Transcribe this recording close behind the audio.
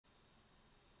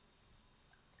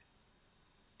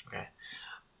Okay.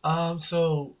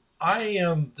 So I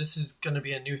am. This is going to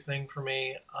be a new thing for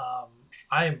me.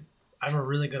 I'm a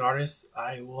really good artist.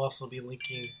 I will also be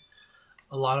linking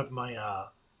a lot of my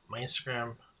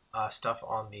Instagram stuff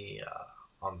on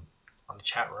on the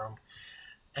chat room,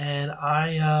 and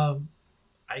I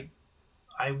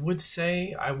I would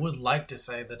say I would like to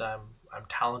say that I'm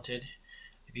talented.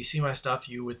 If you see my stuff,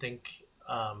 you would think,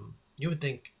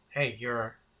 hey,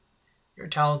 you're a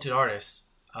talented artist,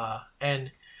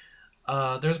 and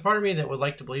there's a part of me that would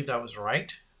like to believe that was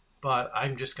right, but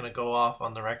I'm just gonna go off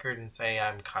on the record and say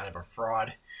I'm kind of a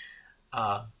fraud.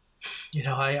 Uh, you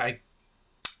know,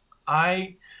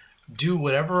 I do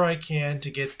whatever I can to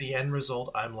get the end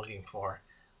result I'm looking for.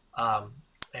 Um,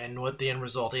 and what the end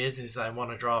result is I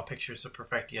want to draw pictures of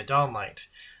Perfectia Dawnlight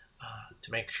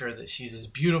to make sure that she's as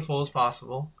beautiful as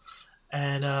possible.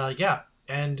 And yeah,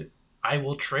 and I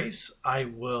will trace, I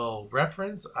will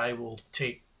reference, I will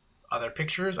take other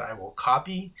pictures, I will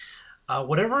copy,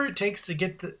 whatever it takes to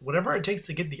get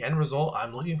the end result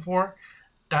I'm looking for.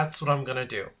 That's what I'm gonna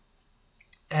do.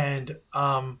 And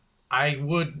I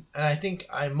think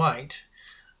I might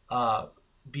uh,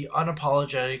 be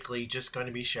unapologetically just going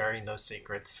to be sharing those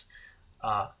secrets,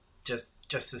 uh, just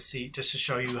to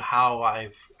show you how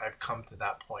I've come to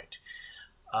that point.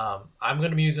 I'm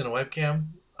going to be using a webcam.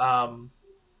 I'm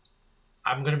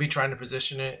going to be trying to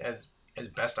position it as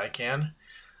best I can.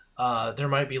 There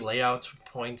might be layout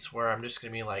points where I'm just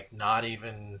going to be like not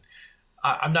even.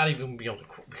 I'm not even gonna be able to,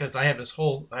 because I have this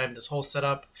whole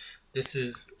setup. This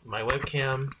is my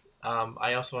webcam.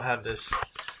 I also have this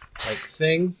like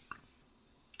thing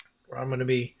where I'm going to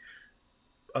be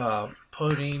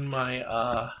putting my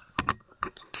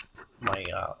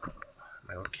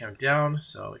webcam down.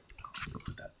 So I'll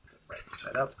put that right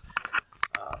side up.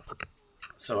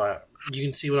 So you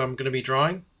can see what I'm going to be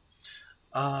drawing.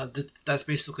 That's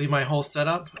basically my whole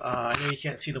setup. I know you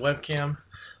can't see the webcam,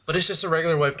 but it's just a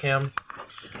regular webcam.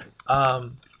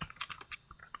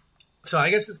 So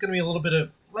I guess it's going to be a little bit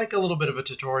of a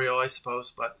tutorial, I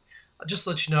suppose. But I'll just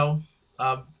let you know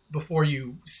before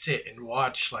you sit and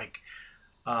watch like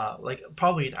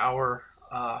probably an hour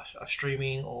of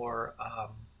streaming, or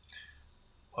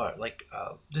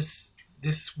this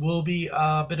will be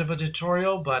a bit of a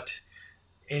tutorial, but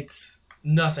it's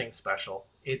nothing special.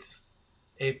 It's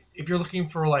if you're looking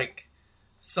for like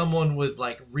someone with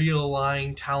like real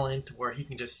line talent where he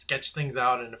can just sketch things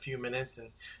out in a few minutes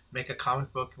and make a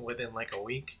comic book within like a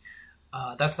week,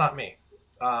 that's not me.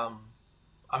 I'm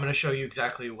going to show you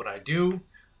exactly what I do.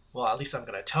 Well, at least I'm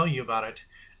going to tell you about it,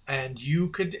 and you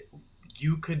could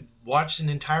watch an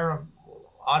entire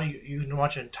audio. You can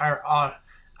watch an entire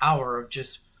hour of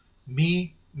just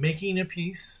me making a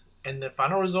piece and the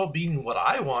final result being what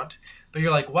I want. But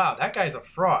you're like, wow, that guy's a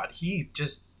fraud. He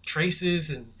just traces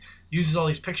and uses all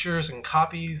these pictures and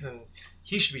copies, and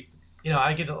he should be.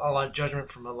 I get a lot of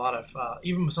judgment from a lot of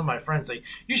even some of my friends. Like,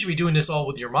 you should be doing this all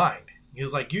with your mind. He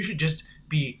was like, you should just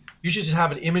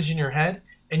have an image in your head,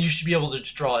 and you should be able to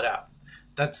just draw it out.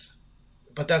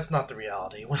 But that's not the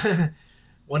reality.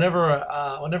 Whenever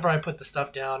I put the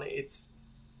stuff down, it's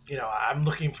I'm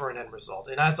looking for an end result,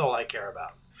 and that's all I care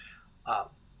about. Um,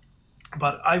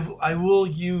 but I will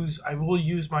use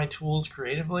my tools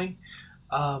creatively.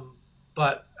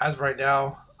 But as of right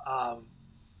now,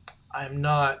 I'm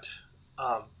not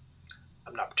um,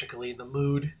 I'm not particularly in the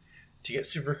mood to get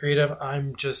super creative.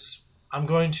 I'm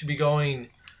going to be going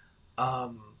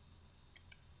I'll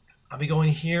be going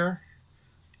here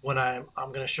when I'm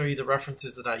going to show you the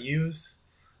references that I use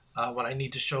when I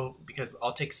need to show, because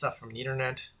I'll take stuff from the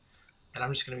internet, and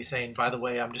I'm just going to be saying, by the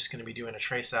way, I'm just going to be doing a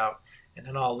trace out, and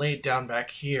then I'll lay it down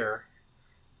back here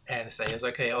and say, it's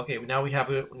okay. Now we have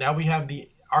the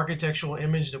architectural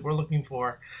image that we're looking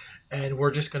for, and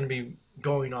we're just going to be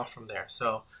going off from there.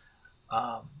 So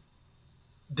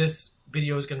this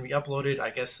video is going to be uploaded. I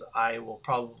guess I will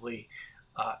probably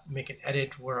make an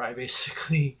edit where I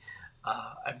basically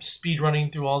I'm speed running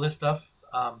through all this stuff.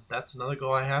 That's another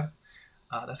goal I have.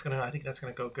 I think that's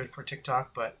gonna go good for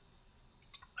TikTok, but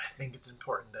I think it's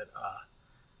important that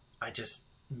I just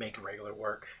make regular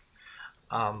work.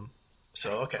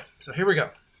 So here we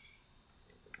go.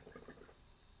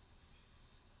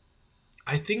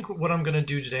 I think what I'm gonna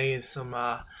do today is some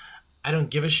I don't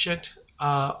give a shit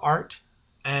art,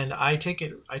 and I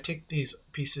take these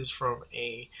pieces from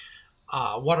a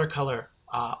watercolor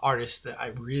artist that I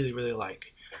really really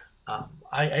like.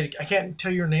 I can't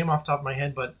tell your name off the top of my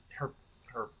head, but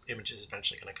her image is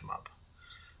eventually going to come up.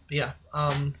 But yeah,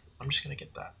 I'm just going to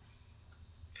get that.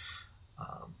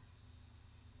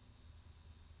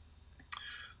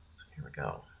 So here we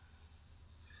go.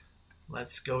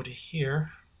 Let's go to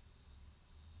here.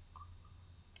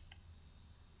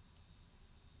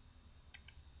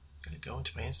 go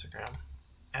into my Instagram,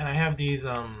 and I have these.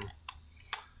 Okay,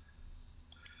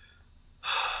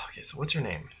 so what's her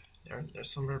name?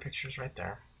 There's some of her pictures right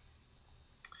there.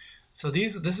 So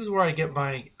this is where I get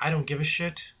my I don't give a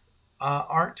shit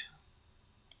art.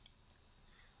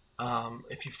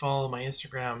 If you follow my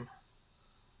Instagram,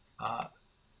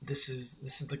 this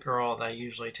is the girl that I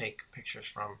usually take pictures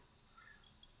from.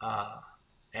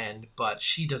 But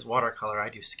she does watercolor, I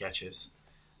do sketches.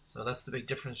 So that's the big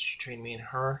difference between me and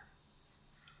her.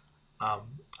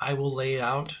 I will lay it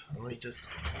out. Let me just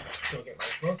go get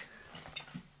my book.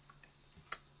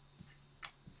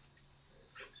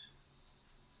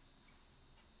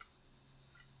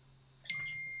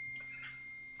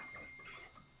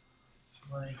 It's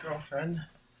my girlfriend.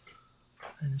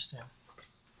 I understand.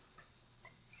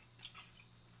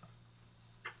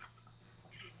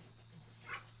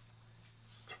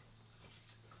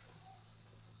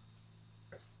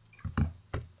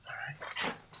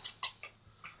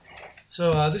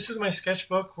 So this is my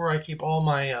sketchbook where I keep all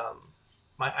my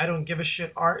my I don't give a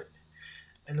shit art,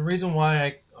 and the reason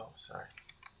why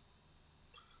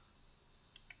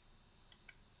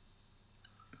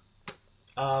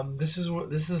this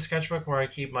is a sketchbook where I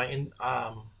keep my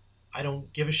I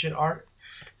don't give a shit art,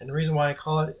 and the reason why I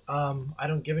call it I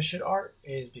don't give a shit art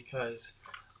is because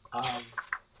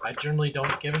I generally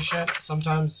don't give a shit.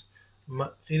 Sometimes,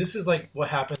 see, this is like what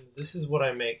happened. This is what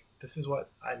I make. This is what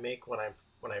I make when I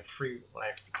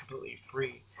completely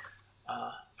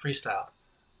freestyle.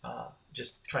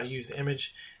 Just try to use the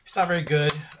image. It's not very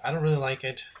good. I don't really like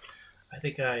it. I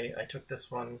think I took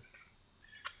this one.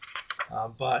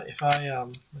 But if I let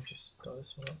me just throw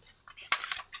this one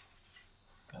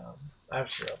up.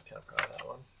 Actually, I'm kind of proud of that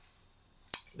one.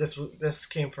 This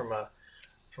came from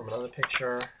another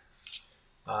picture.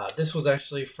 This was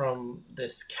actually from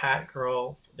this cat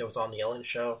girl that was on the Ellen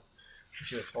Show.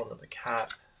 She was holding up a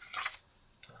cat.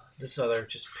 This other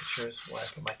just pictures where I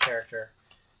put my character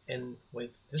in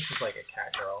with. This is like a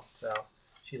cat girl, so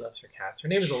she loves her cats. Her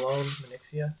name is Alone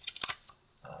Manixia.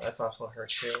 That's also her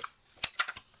too.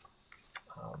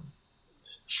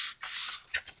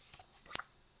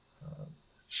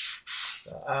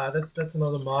 That's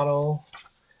another model,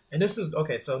 and this is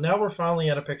okay. So now we're finally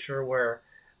at a picture where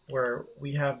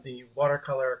we have the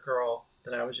watercolor girl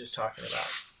that I was just talking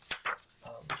about.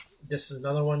 This is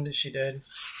another one that she did.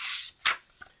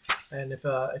 And if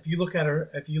you look at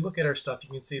her stuff, you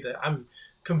can see that I'm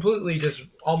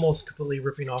almost completely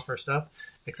ripping off her stuff,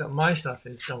 except my stuff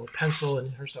is done with pencil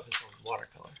and her stuff is done with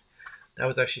watercolor. That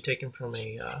was actually taken from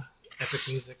a Epic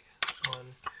Music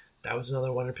one. That was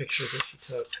another one of the pictures that she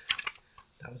took.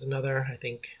 That was another, I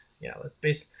think. Yeah,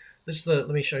 let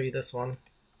me show you this one.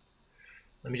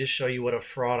 Let me just show you what a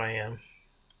fraud I am.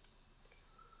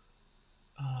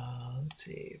 Let's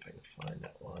see if I can find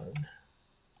that one.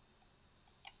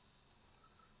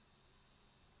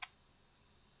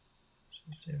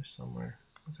 It's there somewhere.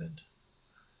 Is it?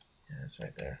 Yeah, it's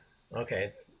right there.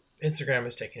 Okay, Instagram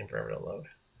is taking forever to load.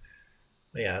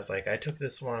 But yeah, it's like I took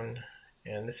this one,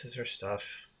 and this is her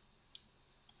stuff.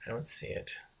 I don't see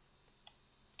it.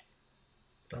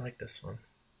 But I like this one.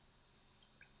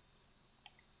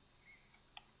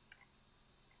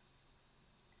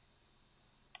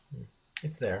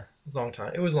 It's there. It's a long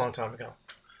time. It was a long time ago,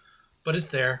 but it's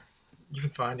there. You can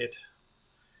find it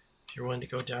if you're willing to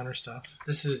go down her stuff.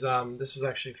 This was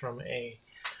actually from a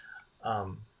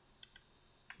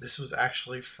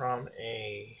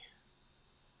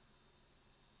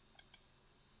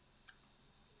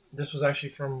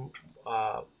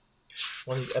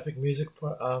one of these Epic Music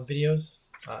videos.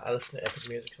 I listen to Epic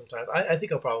Music sometimes. I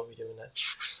think I'll probably be doing that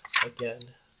again.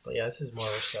 But yeah, this is more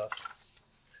of her stuff.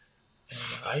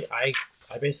 And I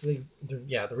basically,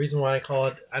 the reason why I call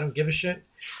it I don't give a shit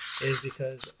is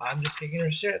because I'm just taking her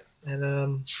shit,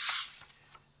 and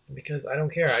because I don't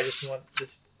care. I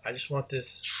just want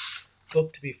this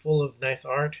book to be full of nice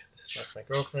art. That's my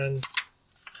girlfriend.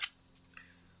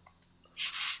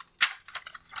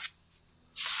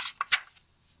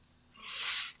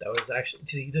 That was actually,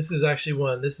 see, this is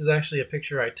actually a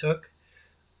picture I took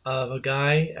of a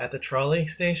guy at the trolley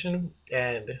station,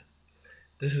 and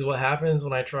this is what happens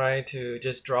when I try to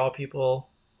just draw people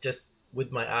just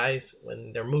with my eyes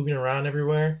when they're moving around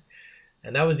everywhere.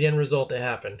 And that was the end result that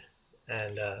happened.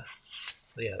 And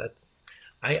yeah,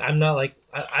 I'm not like,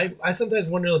 I sometimes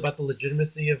wonder about the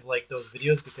legitimacy of like those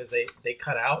videos because they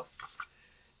cut out.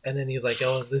 And then he's like,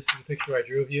 oh, this is the picture I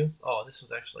drew of you. Oh, this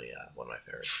was actually one of my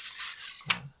favorites.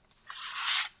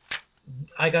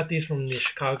 I got these from the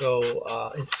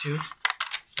Chicago Institute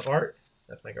of Art.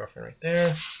 That's my girlfriend right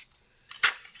there.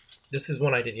 This is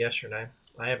one I did yesterday.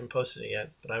 I haven't posted it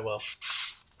yet, but I will.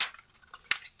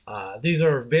 These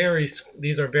are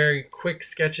very quick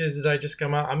sketches that I just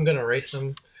come out. I'm gonna erase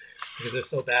them because they're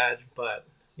so bad. But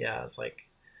yeah, it's like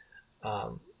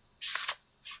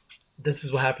this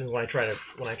is what happens when I try to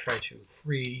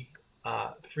free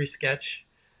sketch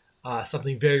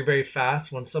something very very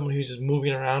fast when someone who's just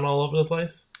moving around all over the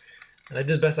place. And I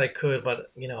did the best I could,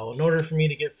 but you know, in order for me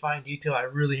to get fine detail, I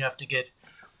really have to get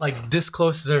like this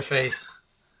close to their face.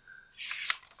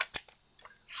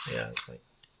 Yeah, it's like.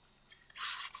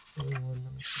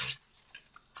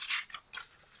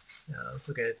 Yeah, it's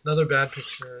okay. It's another bad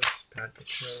picture. Bad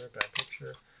picture. Bad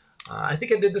picture. I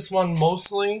think I did this one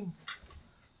mostly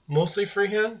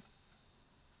freehand.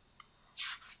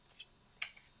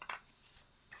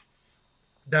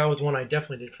 That was one I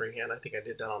definitely did freehand. I think I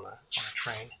did that on a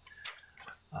train.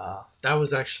 That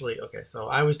was actually okay. So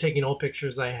I was taking old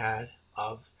pictures I had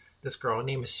of this girl. Her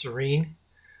name is Serene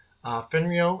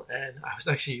Fenrio, and I was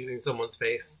actually using someone's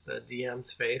face, the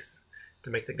DM's face, to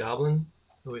make the goblin.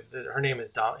 His name is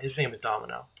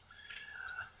Domino.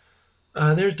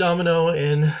 There's Domino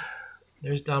and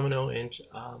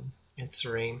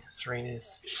Serene. Serene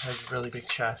has a really big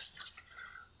chest.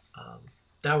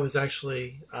 That was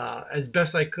actually as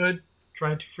best I could.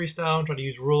 Tried to freestyle, tried to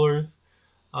use rulers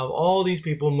of all these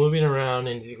people moving around,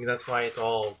 and that's why it's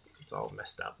all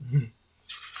messed up.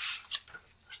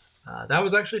 That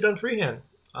was actually done freehand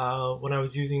when I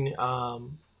was using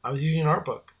an art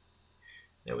book.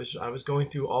 I was going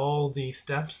through all the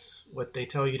steps, what they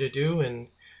tell you to do, and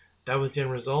that was the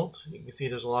end result. You can see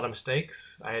there's a lot of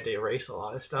mistakes. I had to erase a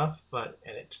lot of stuff, and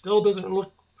it still doesn't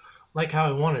look like how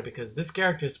I wanted, because this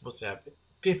character is supposed to have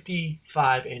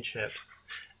 55-inch hips,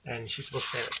 and she's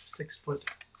supposed to stand at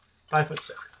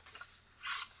 5'6".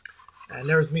 And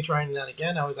there was me trying that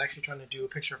again. I was actually trying to do a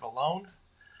picture of Alone,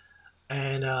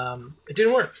 and it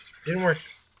didn't work.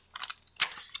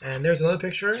 And there's another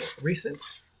picture, recent,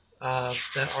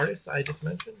 that artist I just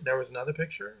mentioned. There was another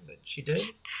picture that she did,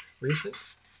 recent.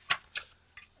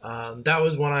 That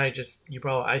was one I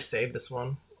saved this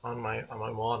one on my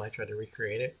wall, and I tried to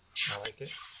recreate it. I like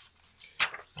it.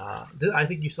 I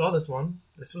think you saw this one.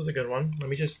 This was a good one. Let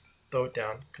me just throw it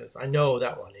down because I know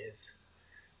that one is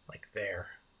like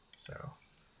there. So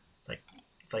it's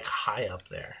like high up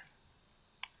there.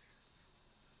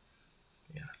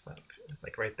 Yeah, it's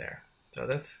like right there. So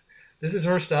this is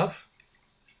her stuff,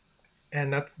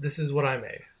 and this is what I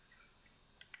made.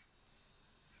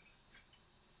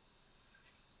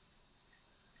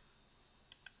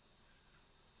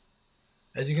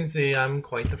 As you can see, I'm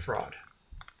quite the fraud.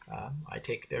 I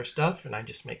take their stuff and I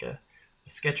just make a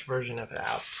sketch version of it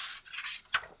out.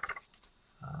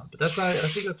 But I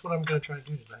think that's what I'm going to try to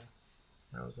do today.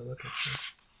 That was another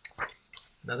picture.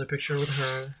 Another picture with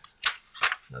her.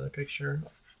 Another picture.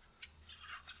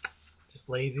 Just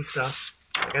lazy stuff.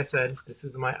 Like I said, this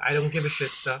is my I don't give a shit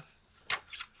stuff.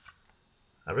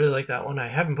 I really like that one. I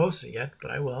haven't posted it yet,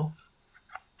 but I will.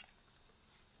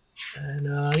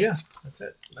 And yeah, that's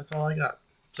it. That's all I got.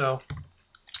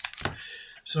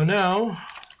 So now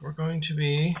we're going to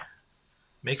be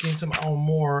making some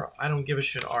more I don't give a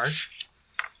shit art.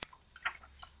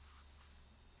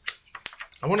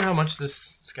 I wonder how much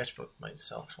this sketchbook might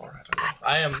sell for. I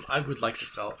don't know. I would like to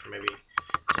sell it for maybe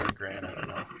 $10,000. I don't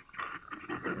know.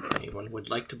 If anyone would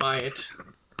like to buy it,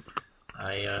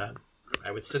 I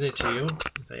would send it to you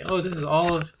and say, oh, this is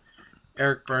all of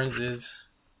Eric Burns's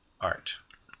art.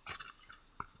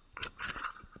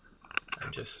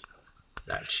 I'm just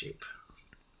that cheap.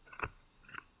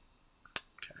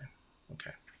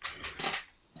 Okay.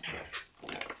 Yeah.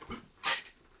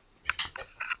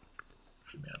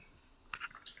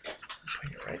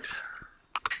 Put it right.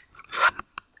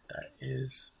 That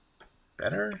is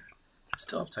better. It's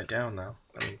still upside down though.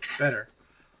 I mean, it's better.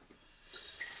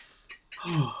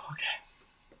 Oh, okay.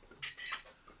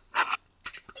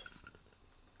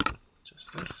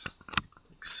 Just this,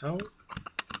 like so.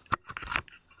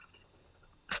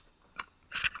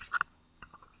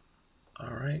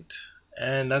 All right,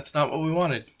 and that's not what we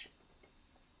wanted.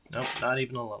 Nope, not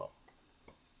even a little.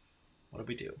 What do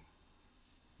we do?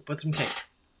 We put some tape.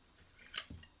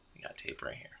 We got tape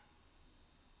right here.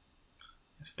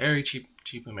 It's very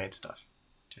cheaply made stuff.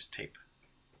 Just tape.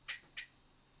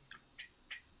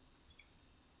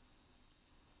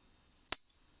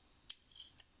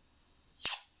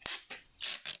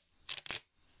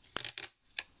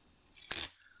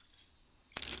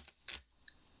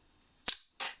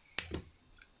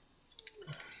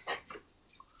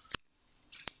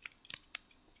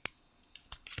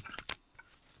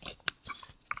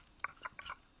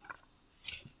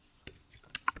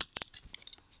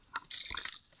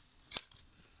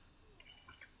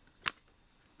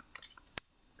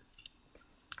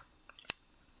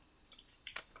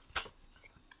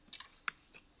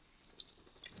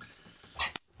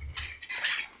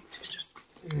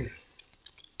 Okay.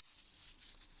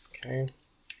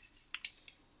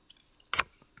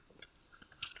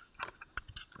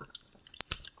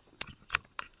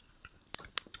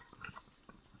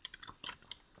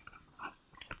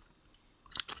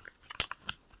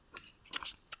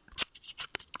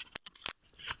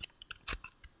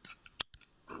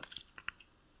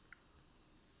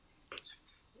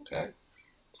 Okay,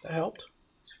 that helped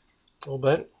a little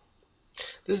bit.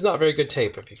 This is not very good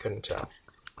tape, if you couldn't tell.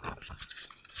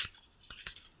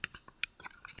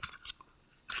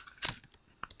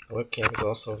 The webcam is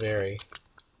also very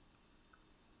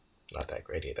not that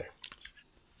great either.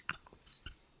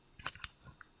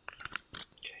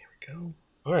 Okay, here we go.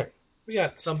 All right, we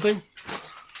got something.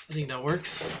 I think that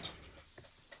works.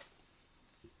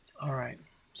 All right,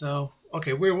 so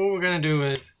okay, what we're gonna do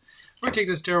is we're gonna take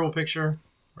this terrible picture.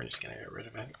 We're just gonna get rid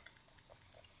of it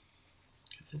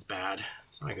because it's bad.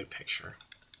 It's not a good picture.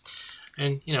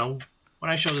 And you know,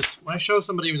 when I show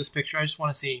somebody this picture, I just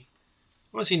want to see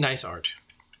nice art.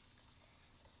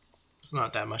 It's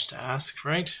not that much to ask,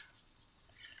 right?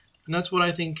 And that's what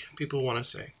I think people want to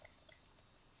see.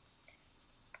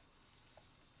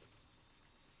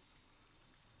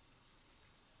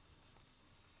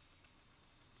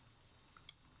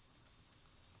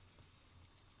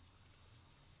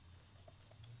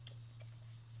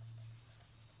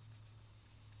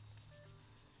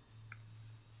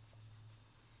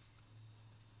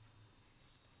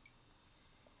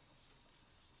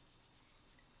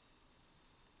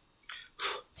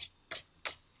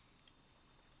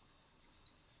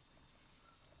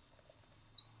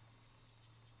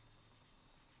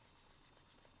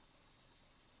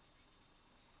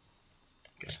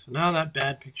 Okay, so now that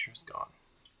bad picture is gone.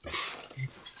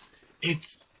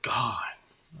 It's gone.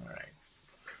 All right.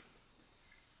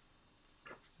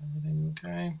 Is everything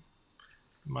okay?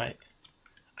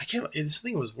 I can't. This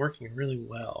thing was working really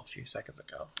well a few seconds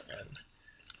ago, and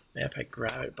maybe if I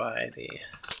grab it by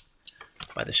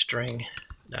the string,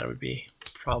 that would be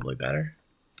probably better.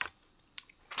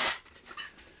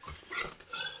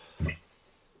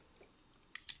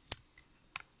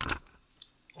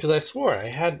 Because I swore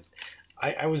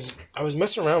I was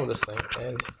messing around with this thing,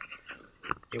 and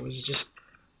it was just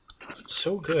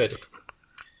so good.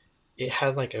 It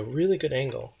had like a really good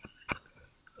angle.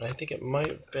 And I think it might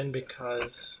have been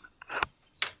because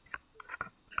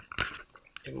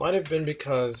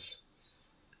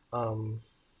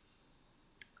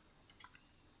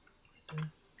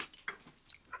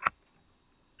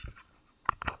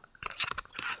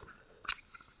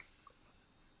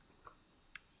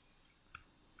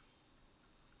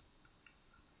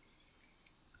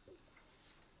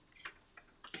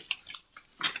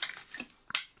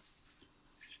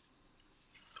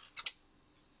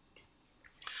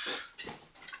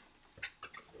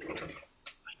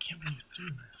I can't believe it's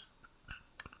doing this.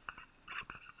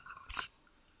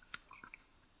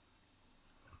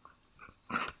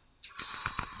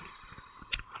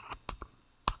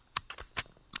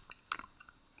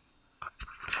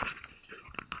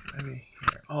 Maybe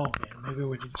here. Oh, okay. Maybe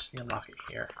we just need to lock it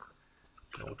here.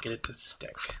 And we'll get it to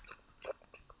stick.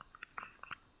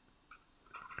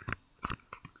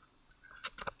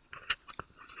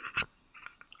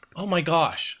 Oh my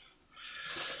gosh.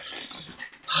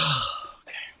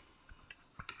 Okay.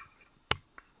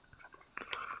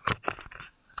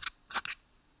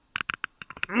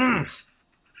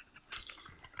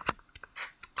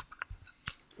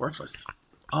 Worthless.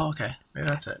 Oh, okay. Maybe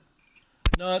that's it.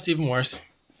 No, that's even worse.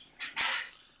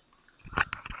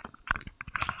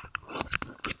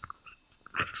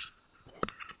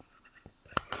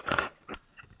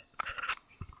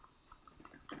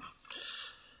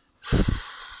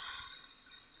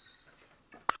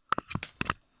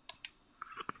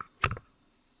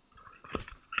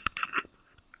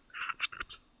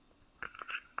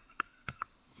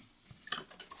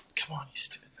 Come on, you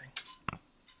stupid thing.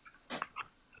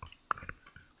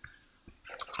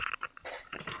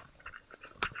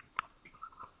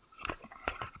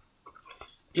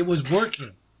 It was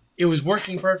working. It was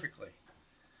working perfectly.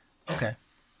 Okay.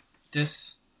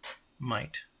 This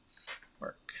might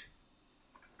work.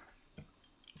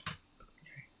 Okay.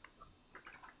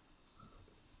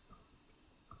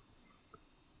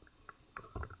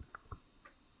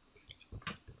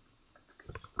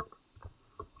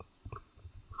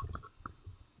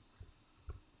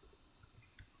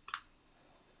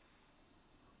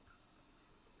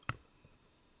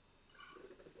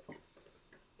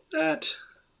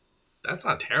 That's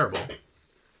not terrible.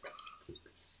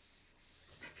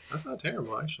 That's not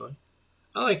terrible, actually.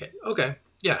 I like it. Okay.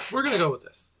 Yeah, we're going to go with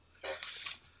this.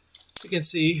 You can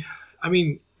see, I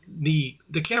mean, the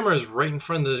camera is right in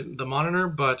front of the monitor,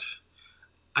 but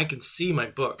I can see my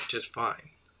book just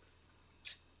fine.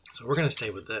 So we're gonna stay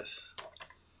with this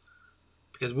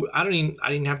because I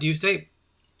didn't have to use tape,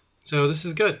 so this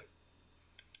is good.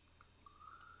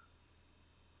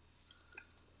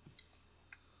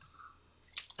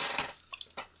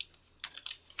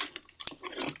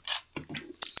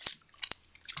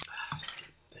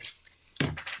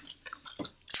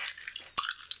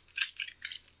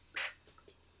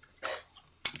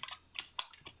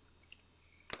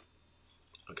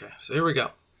 Okay, so here we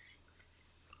go.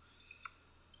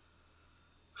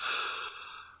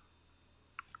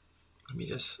 Let me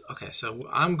just, okay, so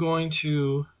I'm going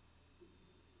to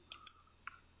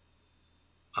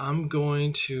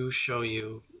show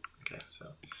you, okay,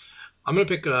 so I'm going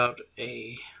to pick out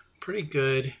a pretty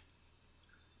good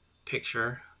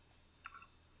picture.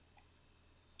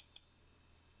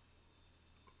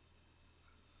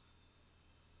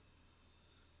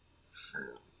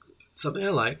 Something I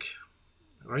like.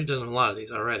 I've already done a lot of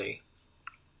these already.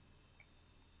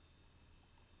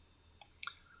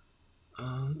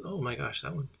 Oh my gosh,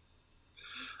 that one.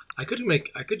 I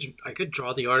could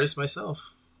draw the artist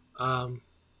myself.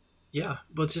 Yeah,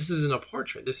 but this isn't a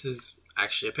portrait. This is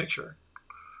actually a picture.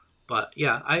 But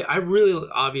yeah, I really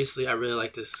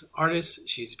like this artist.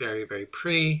 She's very, very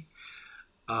pretty.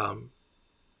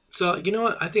 So you know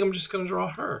what? I think I'm just gonna draw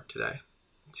her today.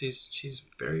 She's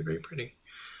very, very pretty.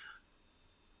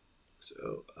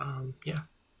 So yeah,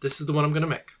 this is the one I'm gonna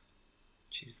make.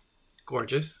 She's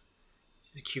gorgeous.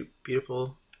 She's a cute,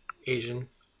 beautiful Asian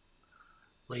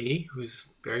lady who's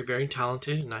very, very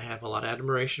talented, and I have a lot of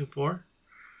admiration for.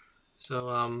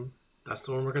 So that's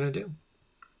the one we're gonna do.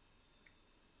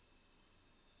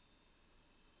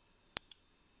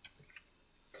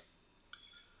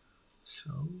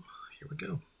 So here we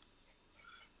go.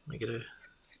 Let me get a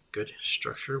good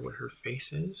structure what her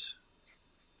face is.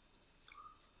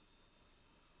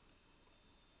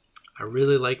 I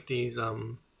really like these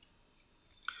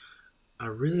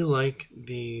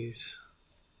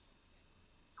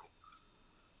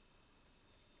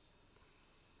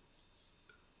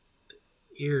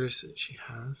ears that she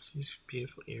has. These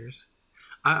beautiful ears.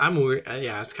 I'm weird.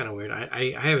 Yeah, it's kind of weird.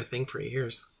 I have a thing for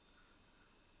ears.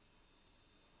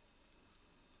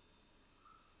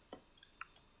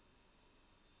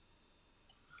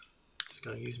 Just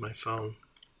gonna use my phone.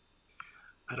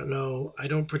 I don't know. I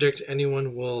don't predict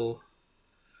anyone will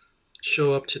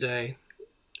show up today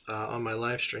on my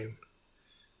live stream,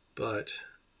 but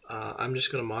I'm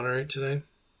just gonna monitor it today.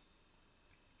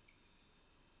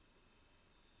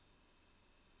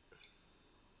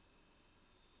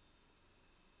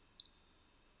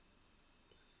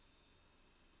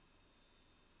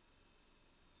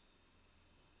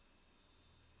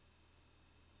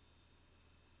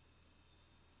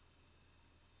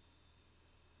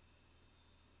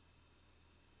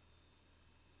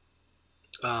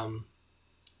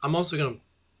 I'm also gonna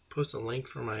post a link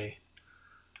for my.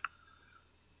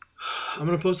 I'm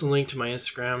gonna post a link to my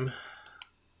Instagram,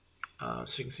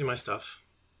 so you can see my stuff.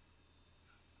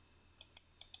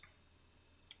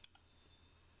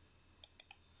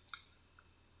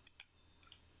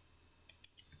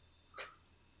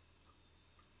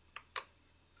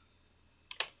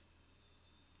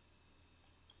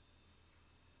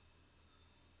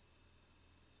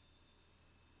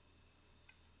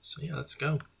 So yeah, let's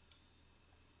go.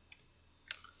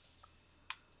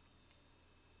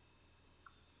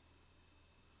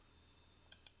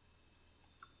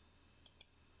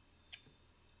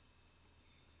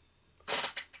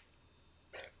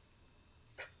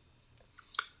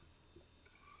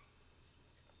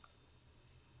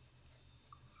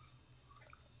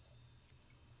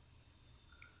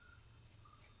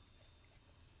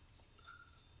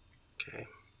 Okay,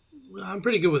 well, I'm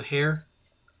pretty good with hair.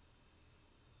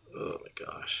 Oh my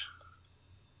gosh.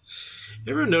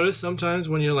 You ever notice sometimes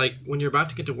when you're about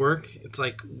to get to work, it's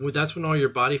like that's when all your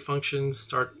body functions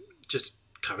start just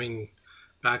coming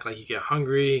back. Like you get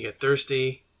hungry, you get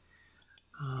thirsty.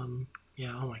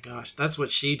 Yeah, oh my gosh, that's what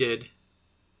she did.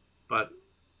 But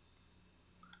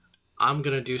I'm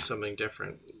gonna do something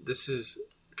different. This is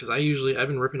because I've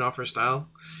been ripping off her style,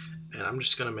 and I'm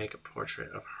just gonna make a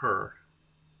portrait of her,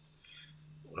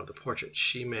 of the portrait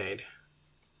she made.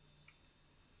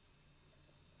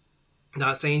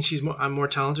 Not saying I'm more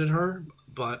talented than her,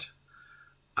 but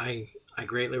I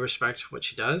greatly respect what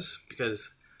she does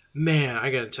because, man, I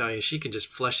gotta tell you, she can just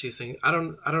flesh these things. I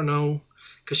don't know,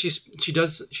 because she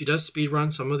does speed run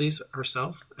some of these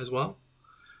herself as well.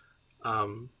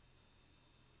 But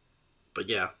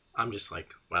yeah, I'm just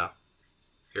like, wow,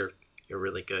 you're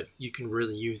really good. You can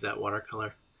really use that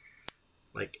watercolor.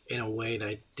 like in a way that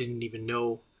I didn't even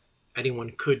know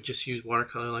anyone could just use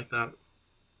watercolor like that.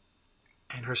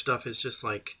 And her stuff is just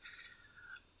like,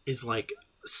 is like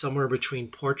somewhere between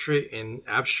portrait and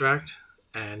abstract,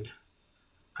 and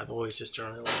I've always just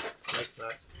drawn it like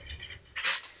that.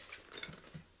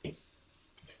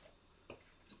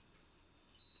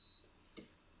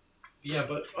 Yeah,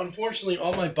 but unfortunately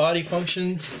all my body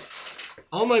functions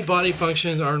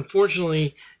are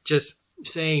unfortunately just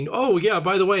saying, "Oh yeah,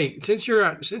 by the way, since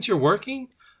you're working,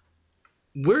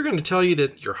 we're going to tell you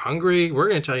that you're hungry, we're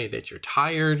going to tell you that you're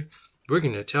tired, we're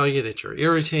going to tell you that you're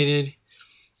irritated.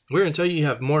 We're going to tell you you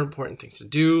have more important things to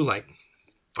do, like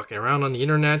fucking around on the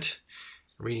internet,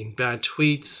 reading bad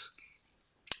tweets,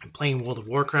 and playing World of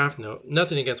Warcraft." No,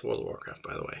 nothing against World of Warcraft,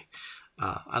 by the way.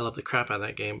 I love the crap out of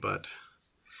that game, but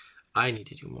I need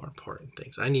to do more important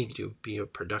things. I need to be a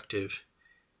productive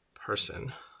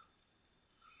person.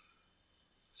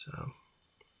 So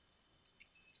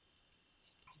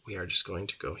we are just going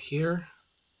to go here.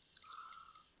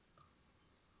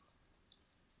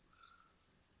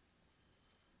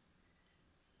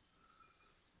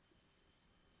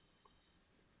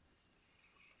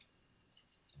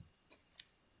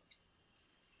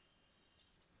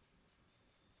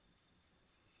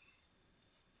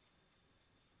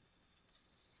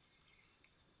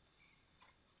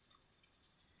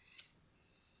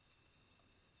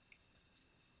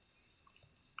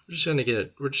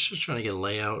 We're just trying to get a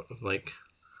layout of like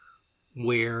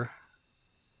where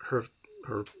her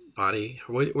body,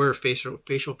 where her facial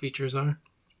features are.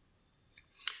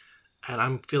 And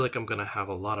I feel like I'm gonna have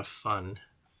a lot of fun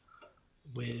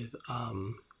with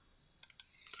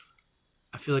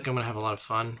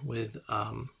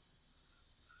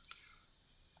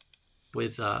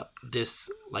this,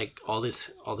 like all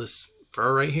this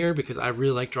fur right here, because I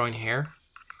really like drawing hair.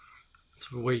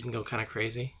 It's where you can go kind of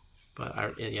crazy. But I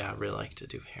really like to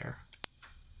do hair.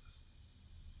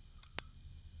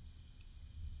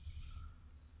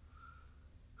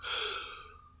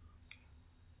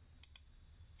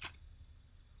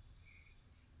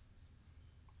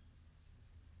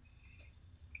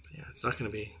 But yeah, it's not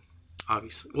going to be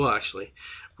obviously. Well, actually,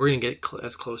 we're going to get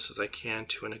as close as I can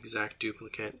to an exact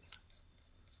duplicate.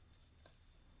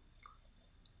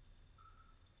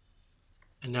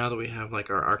 And now that we have like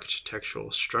our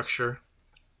architectural structure,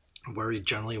 where we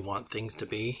generally want things to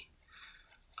be,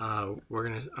 I'm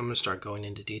gonna start going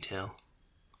into detail,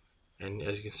 and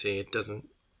as you can see, it doesn't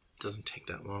take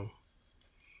that long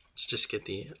to just get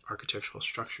the architectural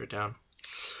structure down.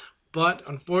 But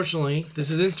unfortunately, this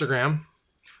is Instagram,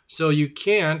 so you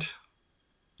can't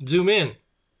zoom in.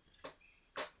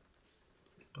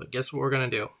 But guess what we're gonna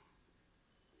do?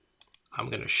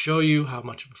 I'm gonna show you how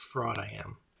much of a fraud I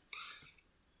am.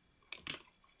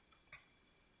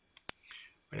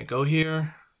 We're gonna go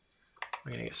here.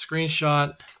 We're gonna get a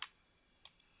screenshot.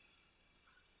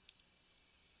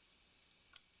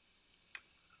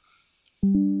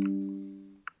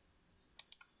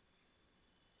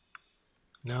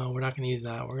 No, we're not gonna use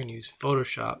that. We're gonna use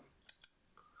Photoshop.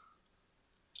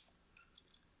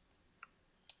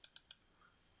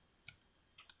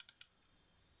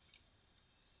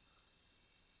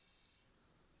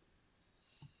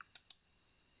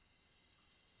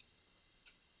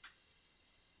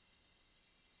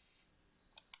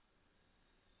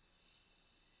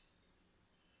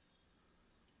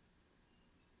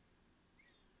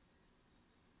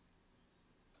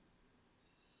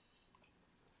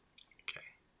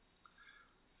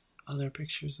 Other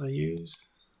pictures I use.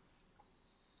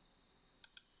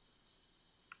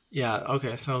 Yeah,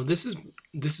 okay, so this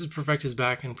is Perfecta's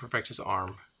back and Perfecta's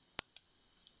arm.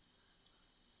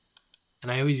 And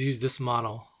I always use this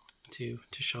model to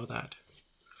show that.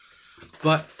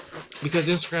 But because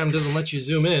Instagram doesn't let you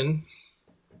zoom in,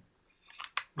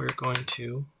 we're going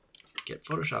to get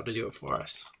Photoshop to do it for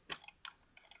us.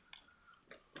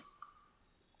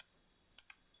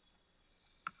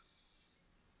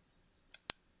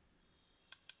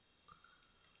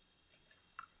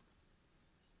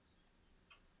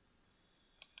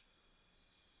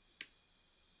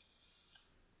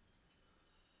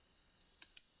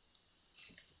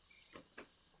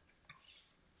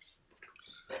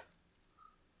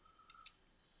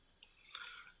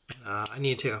 I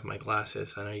need to take off my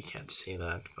glasses. I know you can't see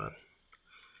that, but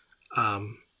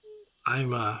I'm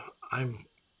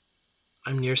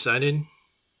nearsighted,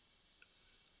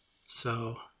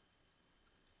 so,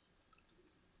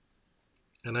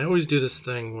 and I always do this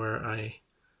thing where I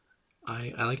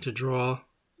like to draw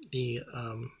the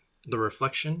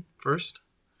reflection first,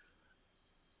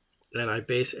 and I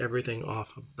base everything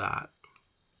off of that,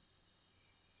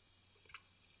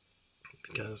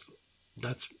 because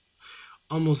that's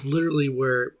almost literally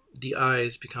where the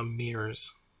eyes become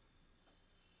mirrors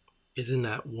is in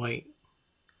that white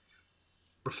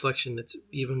reflection that's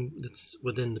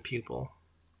within the pupil.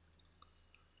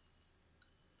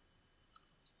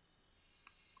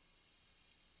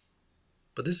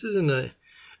 But this isn't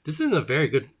even a very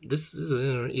good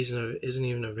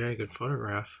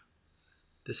photograph.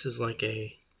 This is like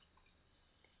it's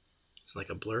like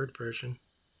a blurred version.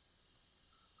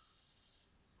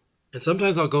 And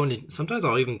sometimes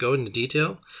I'll even go into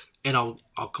detail, and I'll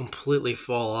completely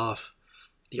fall off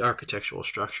the architectural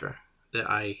structure that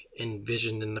I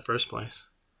envisioned in the first place.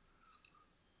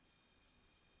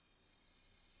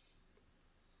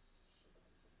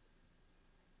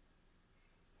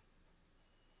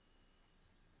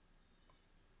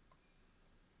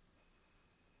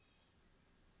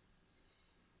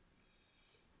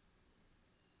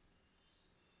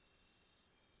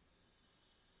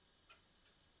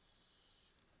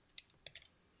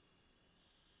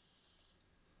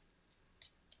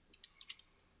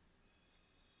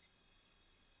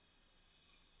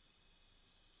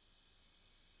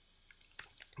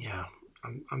 Yeah,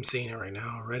 I'm seeing it right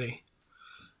now already.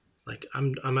 Like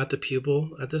I'm at the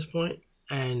pupil at this point,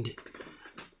 and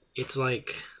it's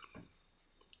like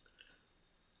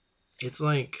it's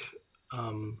like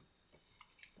um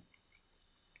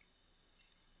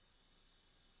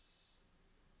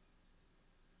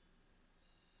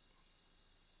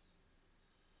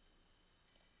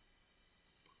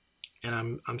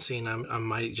and I'm seeing I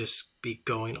might just be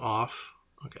going off.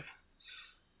 Okay,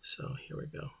 so here we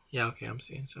go. Yeah, okay, I'm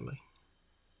seeing somebody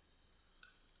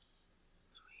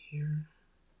here.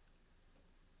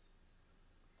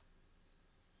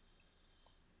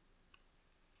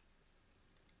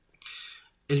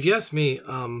 And if you ask me,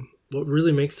 what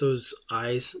really makes those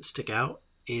eyes stick out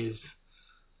is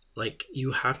like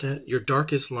your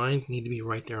darkest lines need to be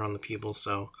right there on the pupil.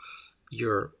 So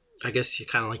your, I guess you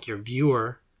kind of like your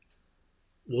viewer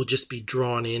will just be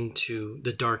drawn into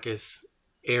the darkest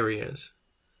areas.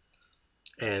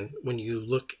 And when you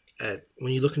look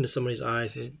into somebody's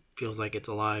eyes, it feels like it's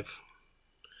alive.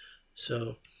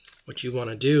 So what you want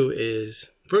to do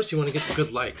is first you want to get the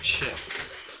good light. Shit.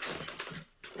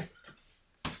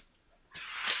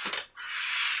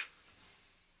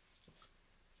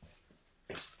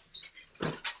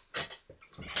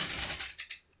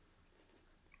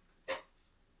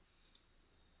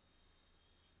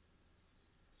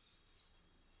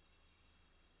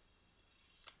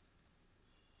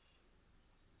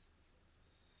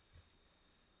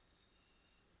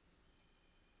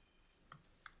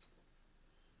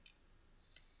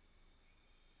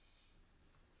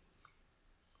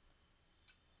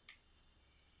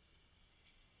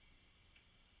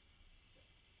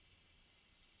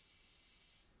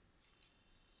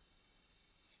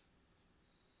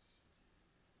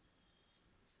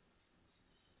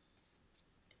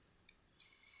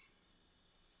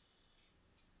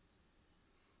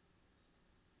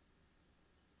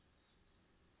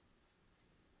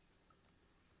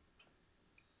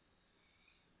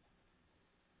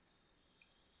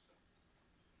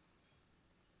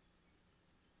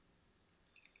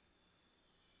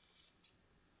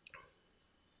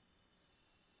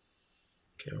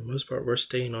 Okay, for the most part, we're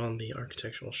staying on the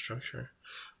architectural structure,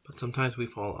 but sometimes we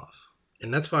fall off,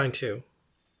 and that's fine too.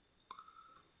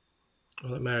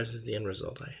 All that matters is the end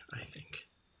result, I think.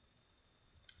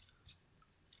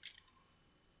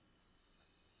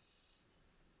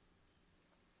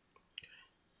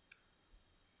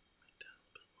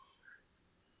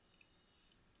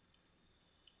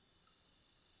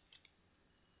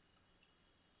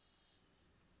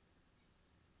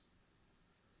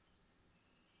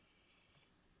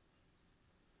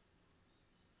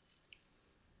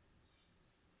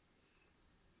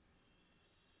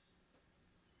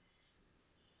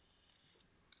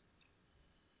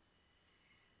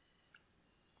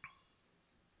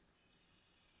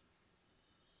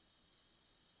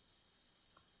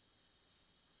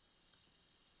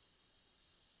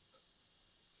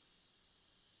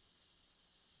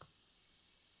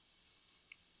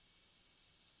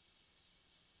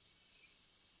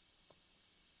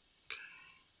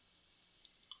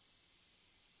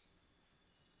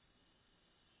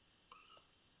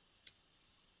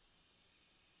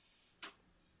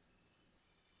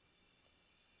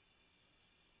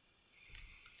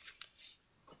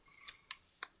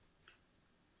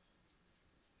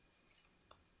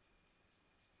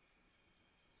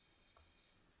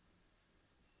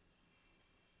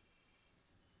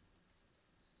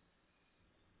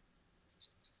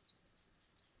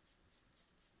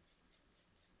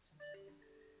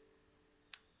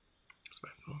 It's my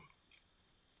phone.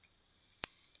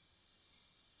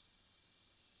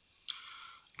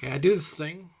 Okay, I do this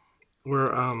thing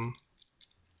where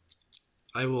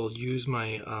I will use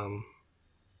my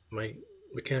my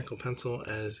mechanical pencil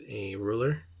as a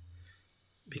ruler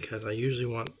because I usually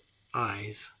want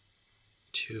eyes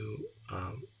to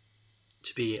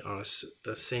to be on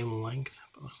the same length,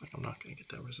 but looks like I'm not going to get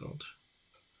that result.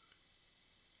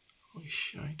 Holy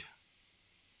shite.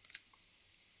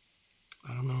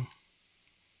 I don't know.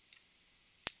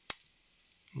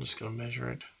 I'm just going to measure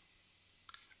it.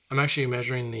 I'm actually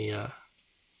measuring the,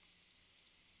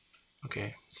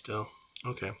 okay, still.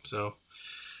 Okay, so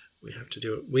we have to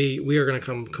do it. We are going to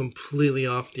come completely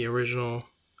off the original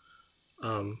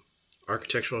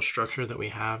architectural structure that we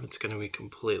have. It's going to be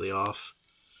completely off.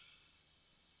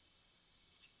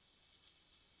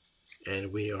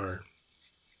 And we are,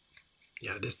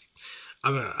 yeah, this,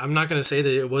 I'm not going to say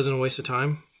that it wasn't a waste of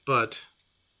time, but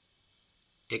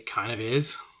it kind of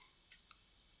is.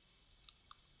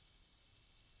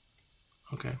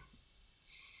 Okay.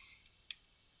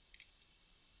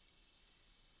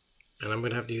 And I'm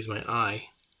going to have to use my eye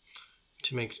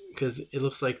to make, because it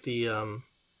looks like the,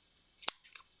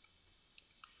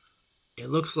 it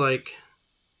looks like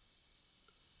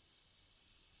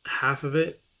half of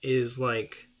it is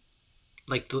like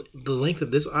the length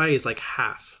of this eye is like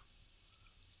half.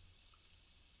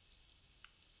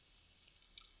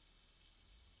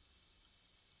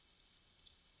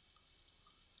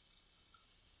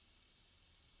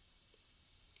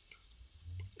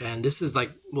 And this is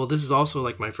like, well, this is also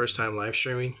like my first time live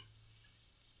streaming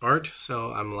art,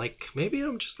 so I'm like, maybe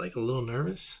I'm just like a little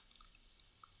nervous.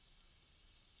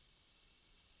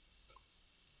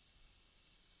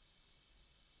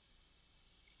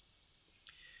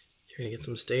 You're gonna get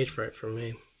some stage fright from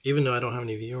me, even though I don't have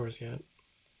any viewers yet.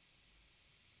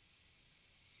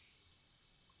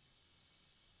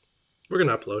 We're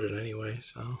gonna upload it anyway,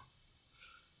 so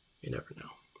you never know.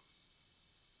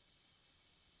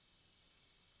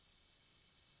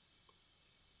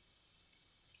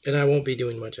 And I won't be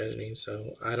doing much editing,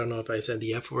 so I don't know if I said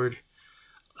the F word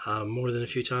more than a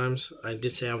few times. I did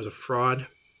say I was a fraud.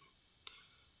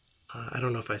 I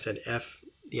don't know if I said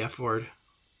the F word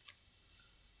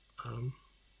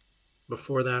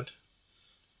before that,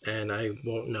 and I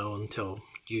won't know until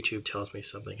YouTube tells me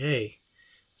something. Hey,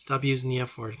 stop using the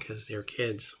F word because they're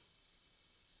kids,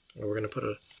 or we're gonna put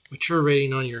a mature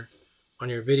rating on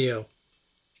your video.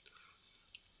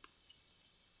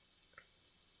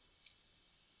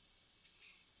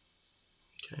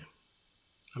 Okay,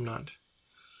 I'm not.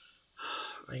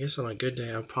 I guess on a good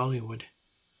day, I probably would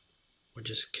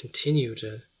just continue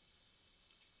to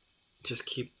just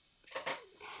keep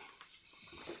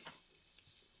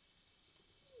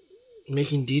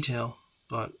making detail,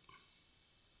 but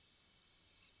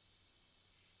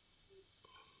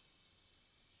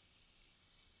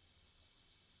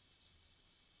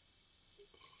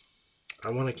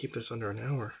I want to keep this under an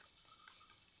hour.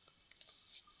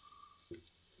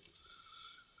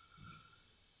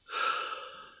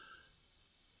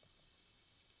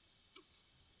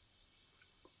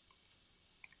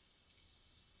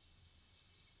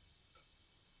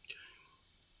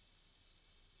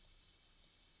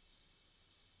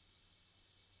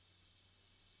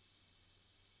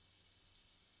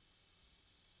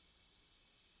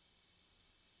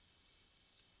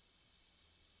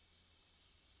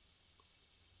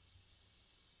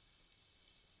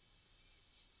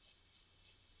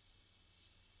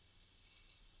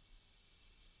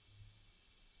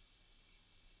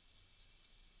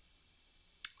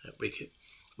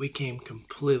 We came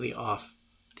completely off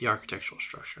the architectural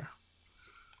structure,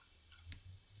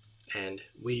 and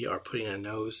we are putting a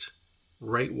nose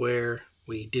right where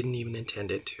we didn't even intend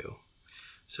it to.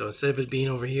 So instead of it being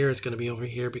over here, it's going to be over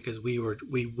here because we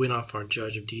went off our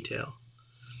judge of detail.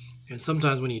 And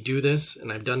sometimes when you do this,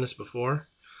 and I've done this before,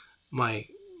 my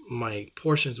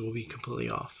portions will be completely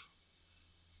off.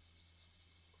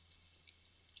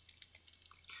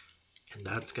 And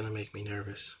that's going to make me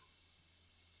nervous.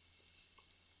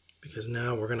 Because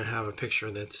now we're going to have a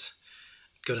picture that's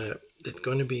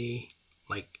going to be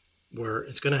like where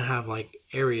it's going to have like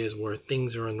areas where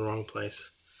things are in the wrong place.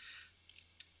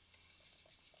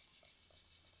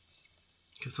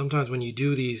 Because sometimes when you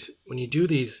do these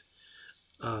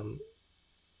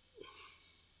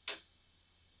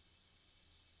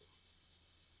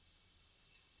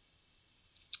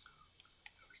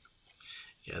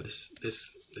yeah, this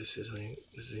isn't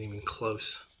even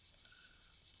close.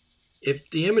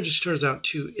 If the image turns out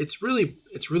it's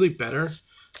really better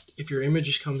if your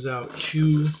image comes out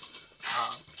too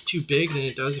big than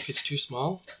it does if it's too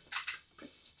small.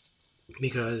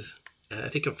 Because I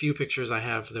think a few pictures I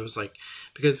have, there was like,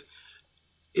 because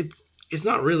it's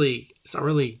not really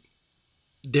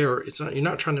there. It's not, you're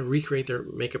not trying to recreate their,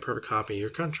 make a perfect copy. You're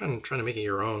kind of trying to make it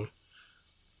your own.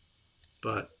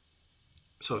 But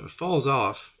so if it falls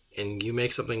off and you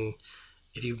make something,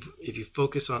 if you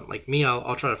focus on, like me,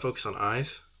 I'll try to focus on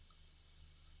eyes.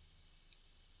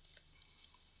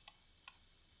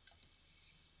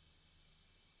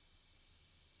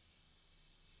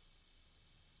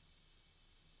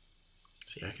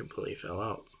 See, I completely fell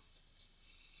out.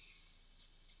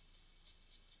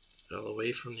 Fell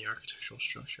away from the architectural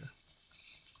structure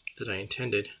that I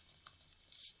intended.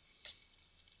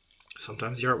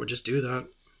 Sometimes the art would just do that.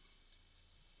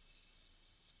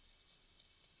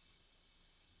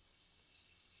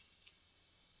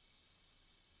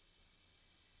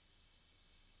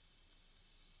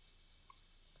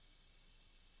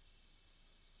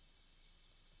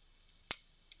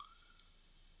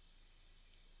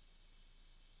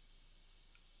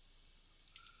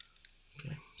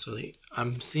 Okay, so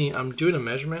I'm doing a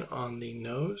measurement on the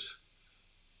nose,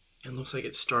 and it looks like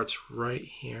it starts right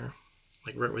here,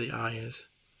 like right where the eye is.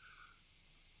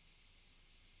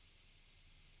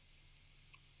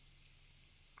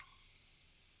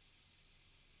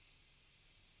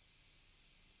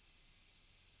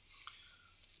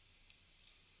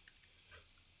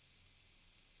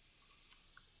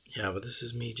 Yeah, but this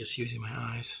is me just using my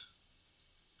eyes.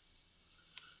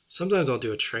 Sometimes I'll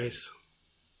do a trace.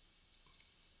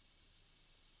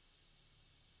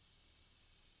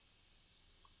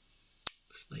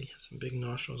 This lady has some big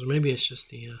nostrils, or maybe it's just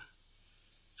the,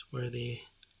 it's where the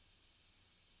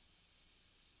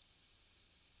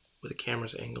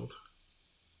camera's angled.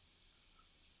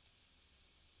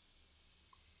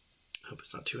 I hope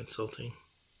it's not too insulting.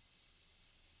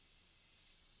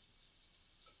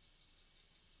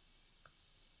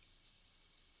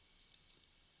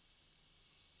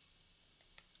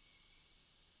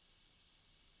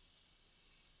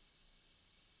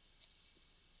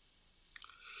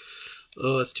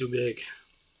 Oh, that's too big.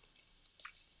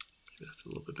 Maybe that's a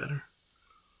little bit better.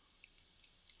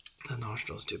 The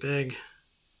nostril's too big.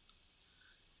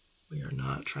 We are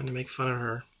not trying to make fun of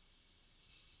her.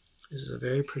 This is a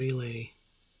very pretty lady.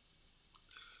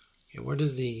 Okay, where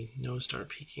does the nose start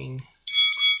peaking?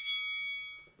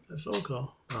 A phone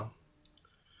call. Oh.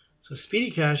 So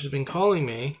Speedy Cash has been calling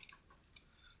me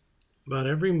about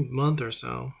every month or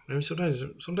so. Maybe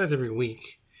sometimes every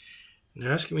week. And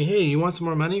they're asking me, hey, you want some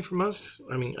more money from us?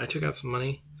 I mean, I took out some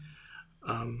money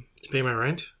to pay my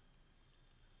rent.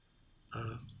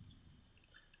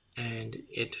 And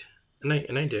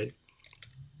I did.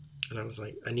 And I was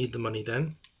like, I need the money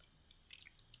then.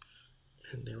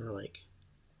 And they were like,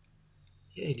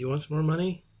 hey, do you want some more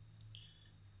money?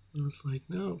 And I was like,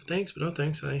 no, thanks, but no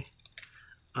thanks. I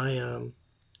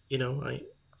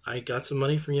got some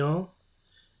money from y'all,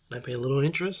 and I pay a little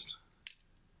interest.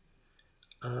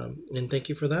 And thank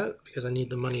you for that, because I need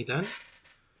the money then.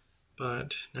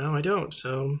 But now I don't,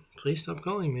 so please stop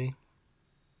calling me.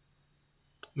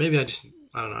 Maybe I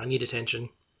don't know, I need attention.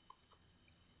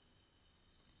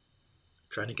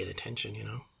 Trying to get attention, you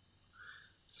know.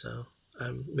 So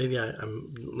maybe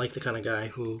I'm like the kind of guy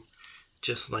who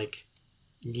just like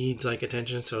needs like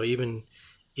attention. So even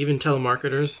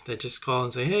telemarketers that just call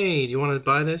and say, hey, do you want to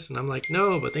buy this? And I'm like,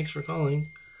 no, but thanks for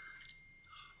calling.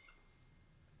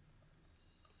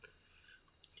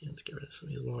 Okay, let's get rid of some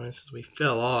of these lines since we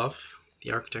fell off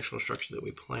the architectural structure that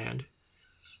we planned.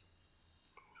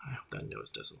 I hope that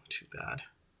nose doesn't look too bad.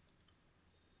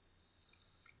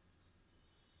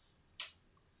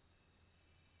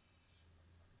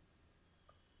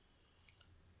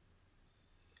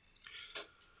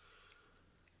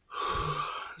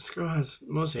 This girl has,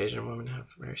 most Asian women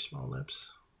have very small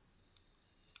lips.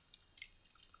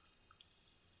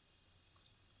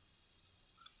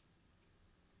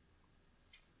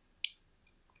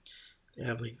 They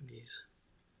have like these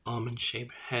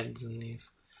almond-shaped heads and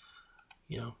these,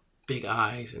 you know, big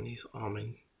eyes and these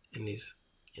almond and these,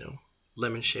 you know,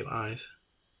 lemon-shaped eyes.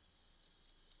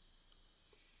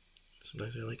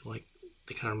 Sometimes they like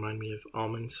they kind of remind me of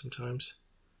almonds sometimes.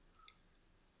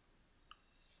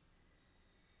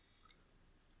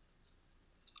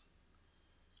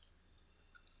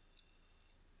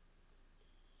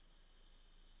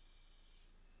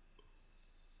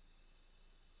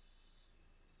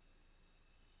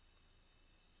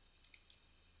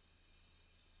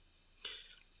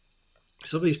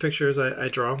 Some of these pictures I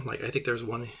draw, like I think there's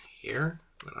one here,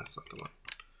 but that's not the one.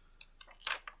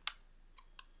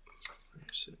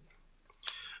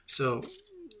 So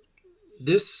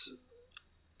this,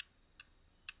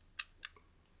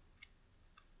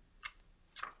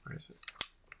 where is it?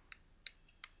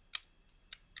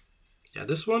 Yeah,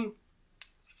 this one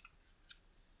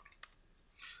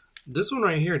This one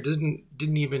right here didn't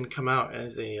even come out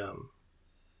as a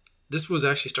this was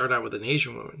actually started out with an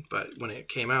Asian woman, but when it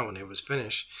came out, when it was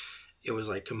finished, it was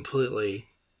like completely,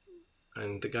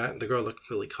 and the girl looked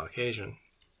really Caucasian,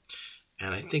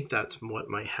 and I think that's what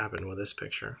might happen with this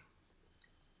picture.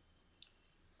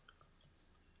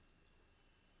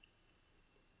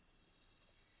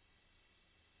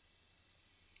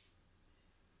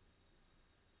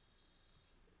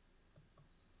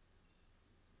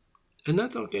 And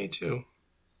that's okay too.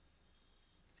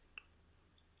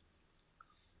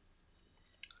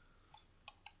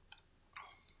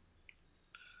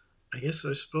 I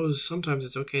suppose sometimes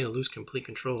it's okay to lose complete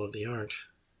control of the art.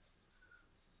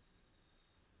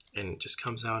 And it just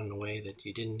comes out in a way that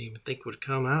you didn't even think would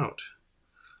come out.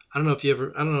 I don't know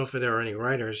if there are any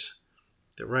writers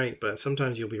that write, but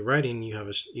sometimes you'll be writing, you have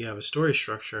a story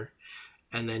structure,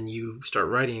 and then you start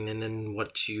writing, and then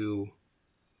what you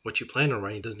plan on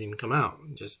writing doesn't even come out.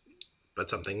 But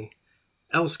something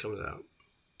else comes out.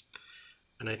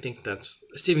 And I think that's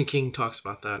Stephen King talks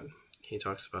about that. He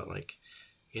talks about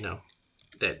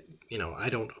that I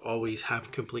don't always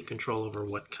have complete control over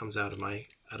what comes out of my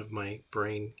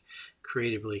brain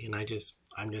creatively, and I'm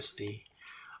just the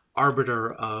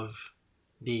arbiter of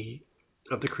the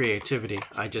creativity.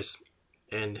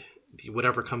 And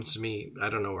whatever comes to me, I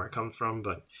don't know where it comes from,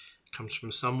 but it comes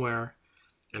from somewhere,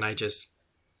 and I just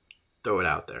throw it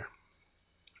out there.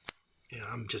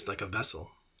 I'm just like a vessel.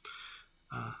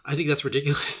 I think that's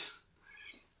ridiculous.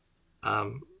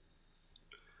 I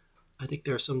think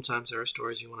there are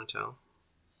stories you want to tell,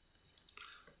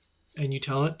 and you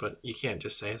tell it, but you can't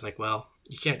just say, it's like, well,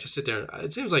 you can't just sit there.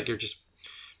 It seems like you're just,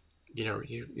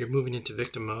 you're moving into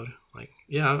victim mode. Like,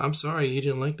 yeah, I'm sorry you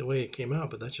didn't like the way it came out,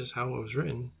 but that's just how it was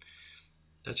written.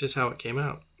 That's just how it came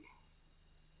out.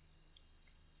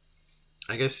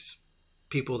 I guess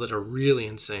people that are really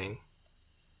insane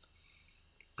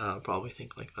probably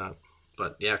think like that.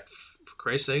 But yeah, for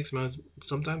Christ's sakes, man,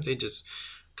 sometimes they just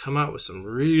come out with some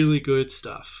really good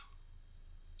stuff.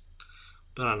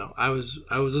 But I don't know. I was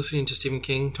listening to Stephen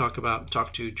King talk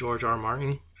to George R.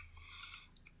 Martin,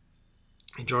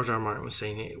 and George R. Martin was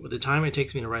saying, with the time it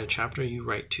takes me to write a chapter, you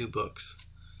write 2 books.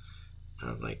 And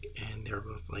I was like, and they were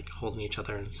both like holding each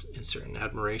other in certain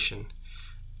admiration.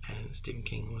 And Stephen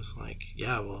King was like,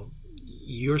 yeah, well,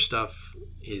 your stuff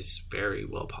is very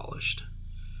well polished.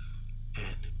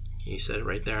 And he said it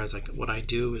right there. I was like, what I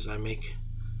do is I make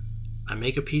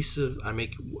every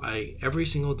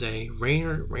single day, rain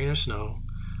or snow,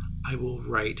 I will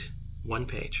write 1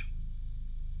 page.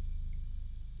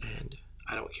 And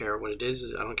I don't care what it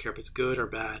is. I don't care if it's good or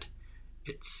bad.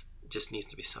 It just needs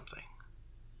to be something.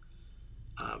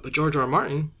 But George R. R.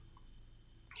 Martin,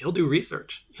 he'll do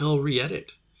research. He'll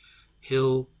re-edit.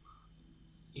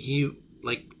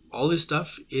 All his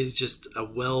stuff is just a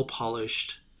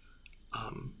well-polished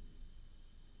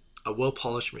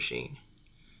machine.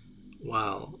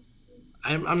 While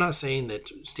I'm not saying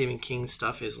that Stephen King's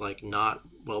stuff is like not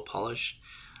well polished,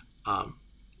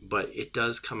 but it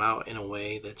does come out in a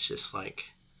way that's just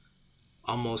like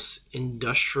almost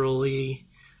industrially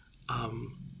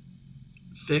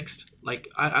fixed. Like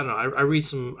I don't know. I read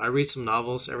some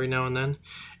novels every now and then,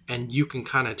 and you can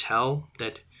kind of tell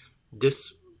that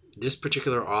this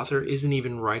particular author isn't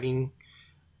even writing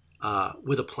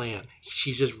with a plan.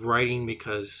 She's just writing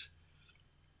because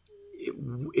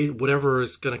whatever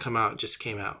is going to come out just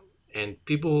came out. And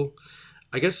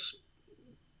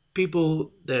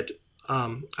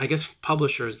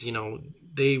publishers,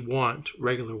 they want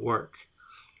regular work.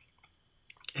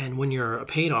 And when you're a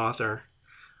paid author,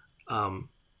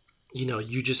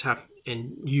 you just have,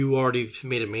 and you already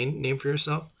made a name for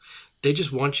yourself, they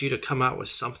just want you to come out with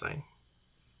something.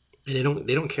 And they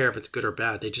don't care if it's good or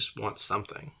bad. They just want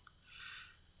something.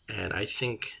 And I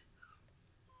think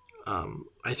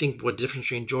what difference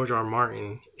between George R. R.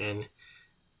 Martin and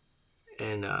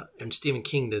Stephen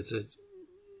King does is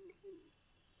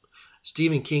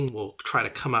Stephen King will try to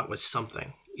come out with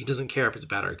something. He doesn't care if it's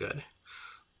bad or good.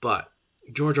 But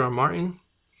George R. R. Martin,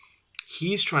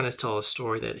 he's trying to tell a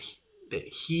story that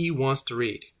he wants to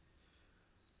read.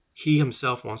 He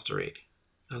himself wants to read.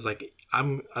 I was like,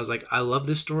 I love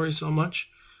this story so much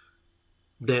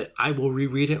that I will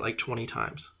reread it like 20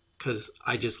 times because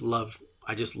I just love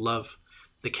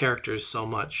the characters so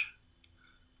much.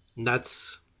 And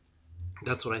that's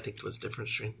what I think was the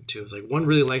difference between the two. It's like one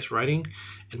really likes writing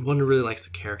and one really likes the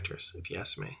characters, if you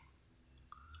ask me.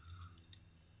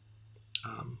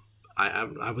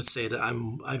 I would say that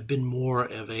I've been more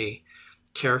of a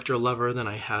character lover than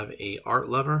I have a art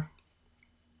lover,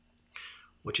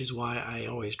 which is why I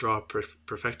always draw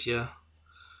Perfectia.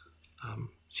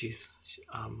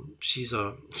 she's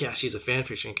a fan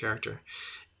fiction character,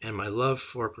 and my love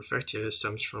for Perfectia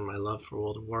stems from my love for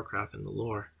World of Warcraft and the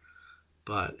lore.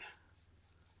 But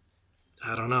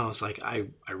I don't know. It's like I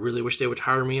really wish they would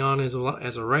hire me on as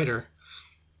a writer,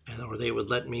 and or they would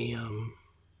let me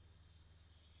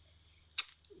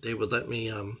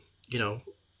you know,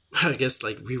 I guess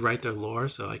like rewrite their lore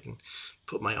so I can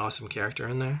put my awesome character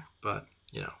in there. But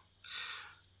you know,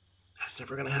 that's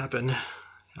never gonna happen.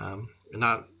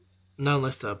 Not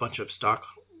unless a bunch of stock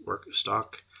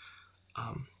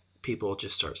people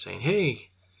just start saying, "Hey,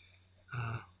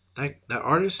 that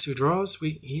artist who draws,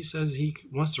 he says he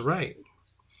wants to write."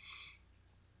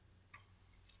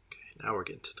 Okay, now we're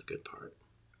getting to the good part.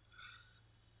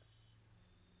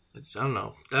 I don't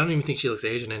know. I don't even think she looks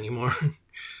Asian anymore.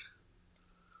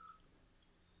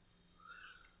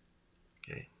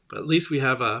 Okay, but at least we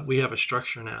have a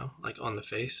structure now, like on the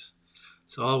face.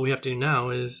 So all we have to do now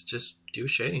is just do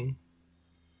shading.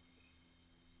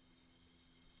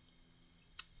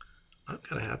 I'm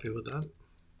kind of happy with that.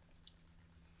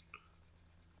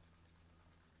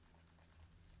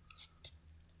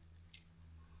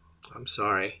 I'm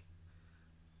sorry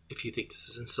if you think this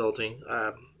is insulting.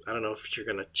 I don't know if you're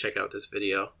going to check out this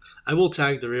video. I will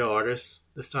tag the real artist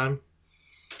this time,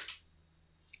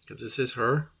 because this is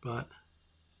her, but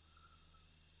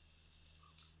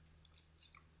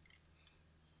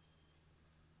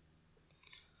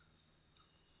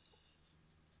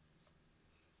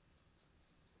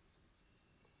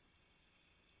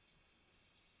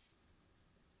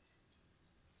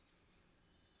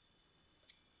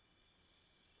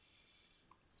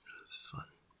it's fun.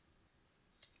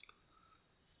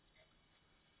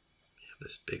 We have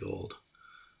this big old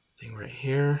thing right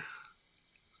here.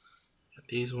 Got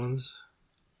these ones.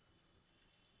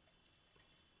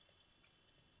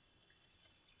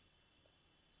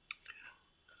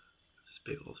 This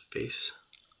big old face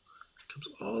comes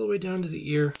all the way down to the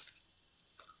ear.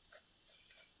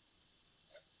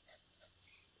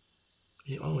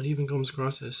 Oh, it even comes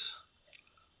across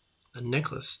the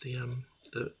necklace,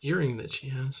 the earring that she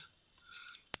has.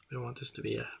 We don't want this to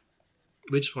be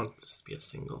we just want this to be a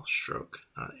single stroke,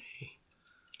 not a.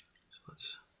 So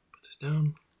let's put this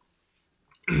down.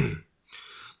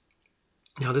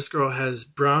 Now this girl has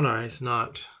brown eyes,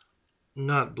 not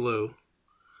blue.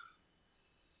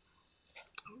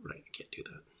 Oh, right, I can't do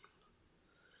that.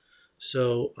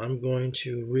 So I'm going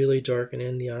to really darken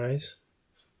in the eyes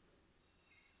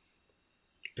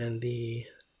and the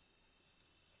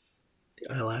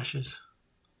eyelashes.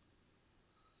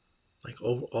 Like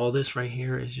all this right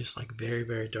here is just like very,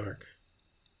 very dark.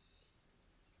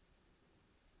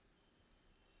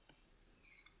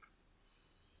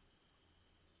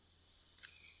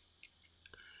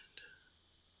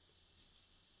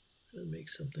 And make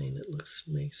something that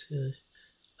makes a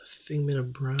figment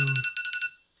of brown.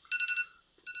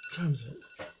 What time is it?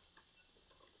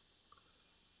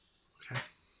 Okay.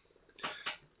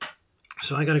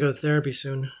 So I gotta go to therapy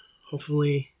soon.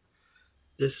 Hopefully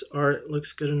this art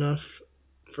looks good enough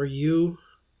for you.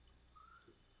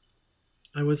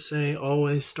 I would say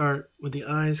always start with the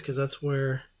eyes, because that's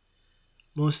where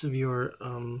most of your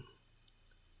eyes.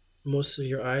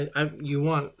 You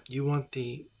want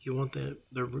the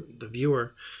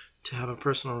viewer to have a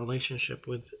personal relationship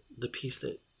with the piece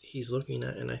that he's looking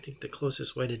at, and I think the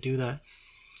closest way to do that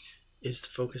is to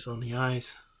focus on the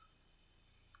eyes.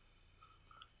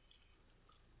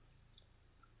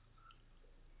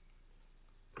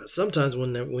 But sometimes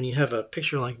when you have a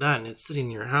picture like that and it's sitting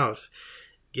in your house,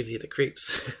 it gives you the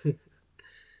creeps.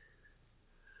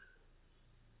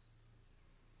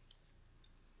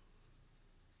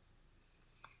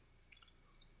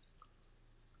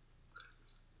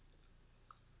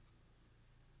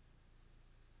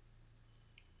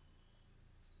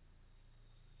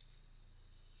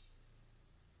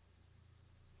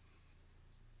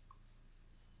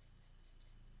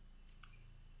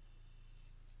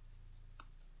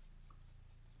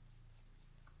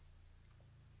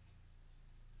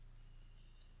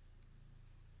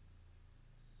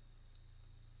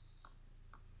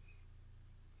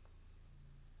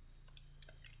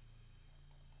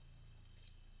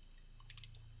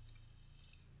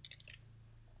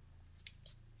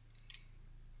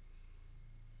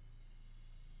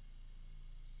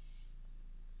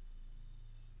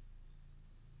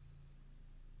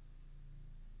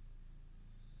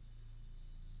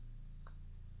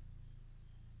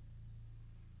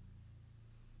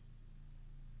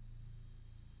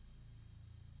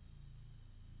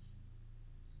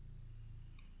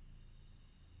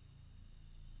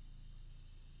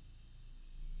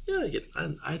 Yeah,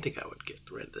 I think I would get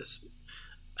rid of this.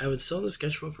 I would sell the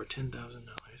sketchbook for $10,000.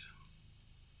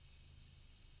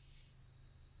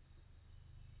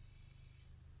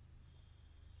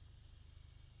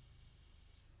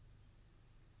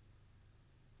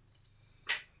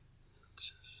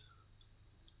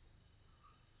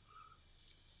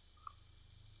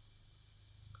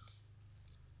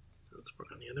 Let's work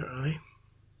on the other eye.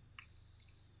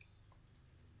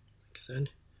 Like I said,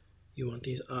 you want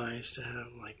these eyes to have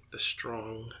like the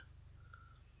strong,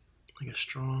 like a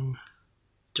strong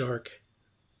darkness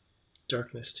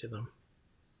to them.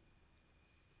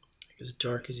 Like as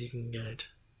dark as you can get it.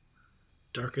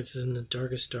 Darkest in the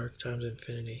darkest dark times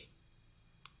infinity.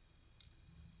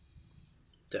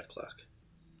 Death Clock.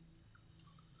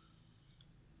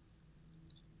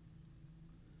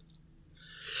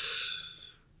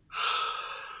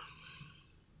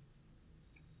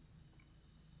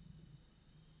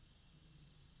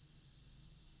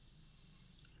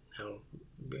 Now,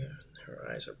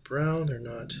 her eyes are brown. They're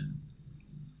not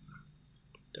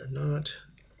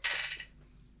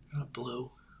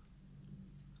blue.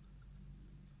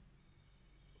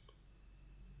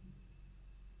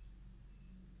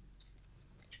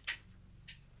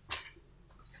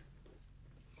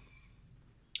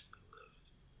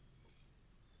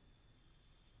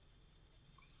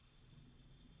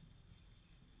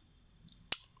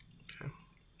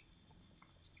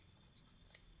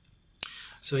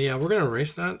 So yeah, we're gonna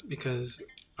erase that because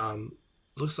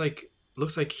looks like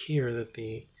here that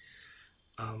the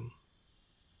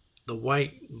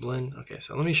white blend. Okay,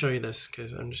 so let me show you this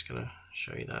because I'm just gonna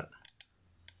show you that.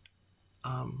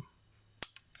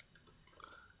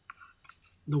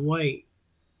 The white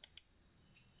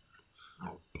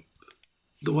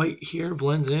here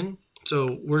blends in,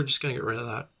 so we're just gonna get rid of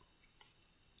that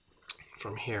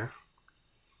from here.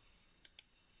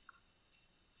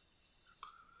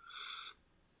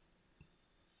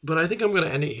 But I think I'm going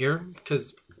to end it here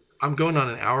because I'm going on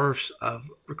an hour of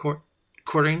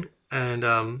recording, and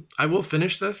I will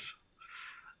finish this.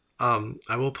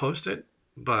 I will post it,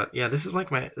 but yeah, this is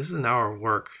an hour of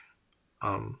work,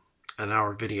 an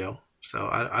hour video. So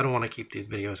I don't want to keep these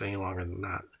videos any longer than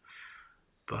that.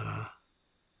 But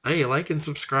hey, like and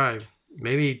subscribe.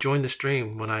 Maybe join the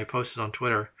stream when I post it on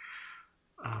Twitter.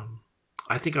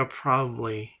 I think I'll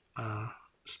probably I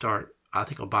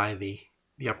think I'll buy the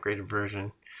upgraded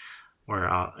version where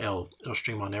it'll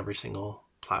stream on every single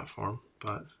platform.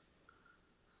 But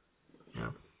yeah,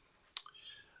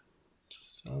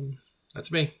 just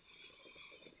that's me.